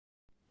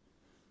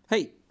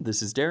Hey,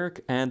 this is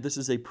Derek, and this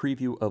is a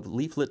preview of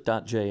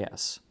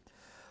Leaflet.js.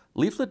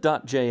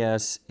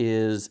 Leaflet.js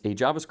is a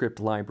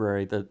JavaScript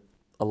library that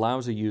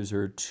allows a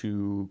user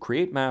to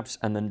create maps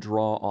and then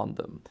draw on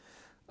them.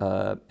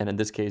 And in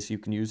this case, you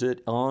can use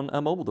it on a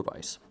mobile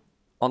device.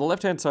 On the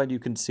left-hand side, you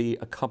can see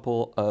a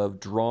couple of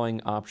drawing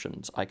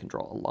options. I can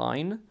draw a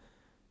line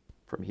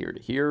from here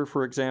to here,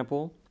 for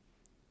example.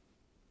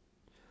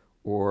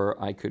 Or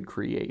I could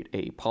create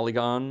a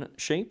polygon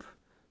shape.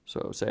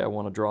 So say I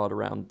want to draw it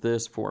around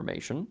this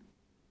formation.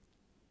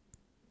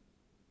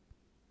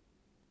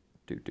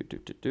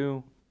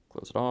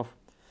 Close it off.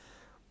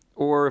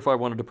 Or if I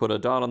wanted to put a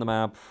dot on the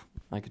map,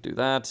 I could do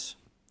that.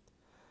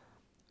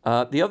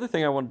 The other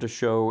thing I wanted to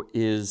show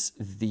is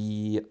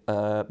the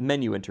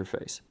menu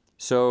interface.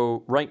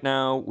 So right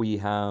now we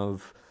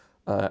have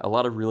a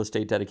lot of real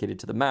estate dedicated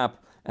to the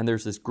map, and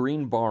there's this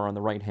green bar on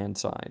the right-hand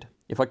side.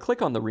 If I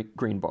click on the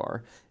green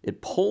bar,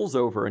 it pulls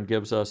over and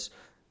gives us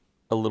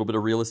a little bit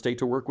of real estate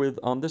to work with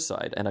on this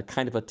side and a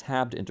kind of a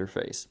tabbed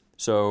interface.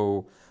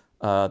 So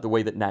the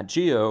way that Nat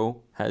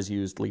Geo has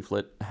used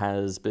Leaflet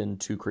has been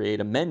to create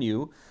a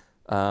menu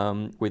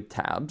with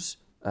tabs.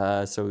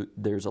 So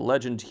there's a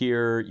legend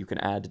here. You can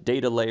add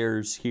data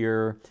layers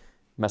here,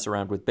 mess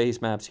around with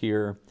base maps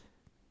here,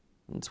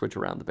 and switch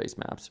around the base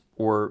maps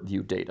or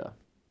view data.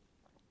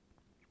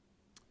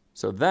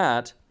 So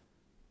that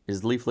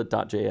is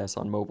Leaflet.js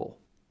on mobile.